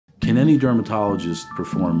can any dermatologist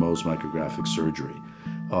perform Mohs micrographic surgery?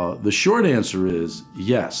 The short answer is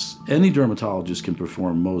yes, any dermatologist can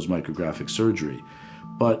perform Mohs micrographic surgery,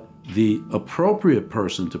 but the appropriate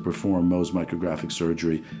person to perform Mohs micrographic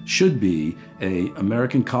surgery should be an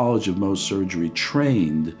American College of Mohs Surgery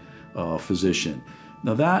trained physician.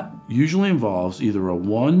 Now that usually involves either a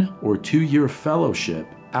 1 or 2 year fellowship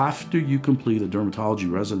after you complete a dermatology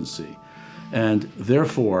residency. And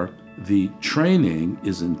therefore, the training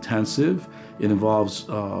is intensive. It involves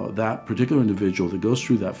that particular individual that goes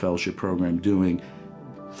through that fellowship program doing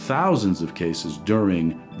thousands of cases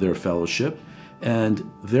during their fellowship, and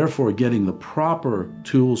therefore getting the proper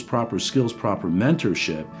tools, proper skills, proper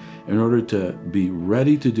mentorship in order to be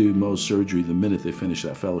ready to do Mohs surgery the minute they finish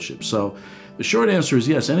that fellowship. So the short answer is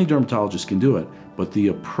yes, any dermatologist can do it, but the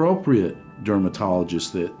appropriate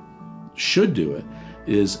dermatologist that should do it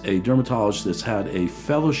is a dermatologist that's had a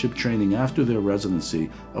fellowship training after their residency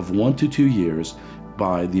of 1 to 2 years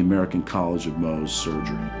by the American College of Mohs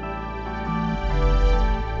Surgery.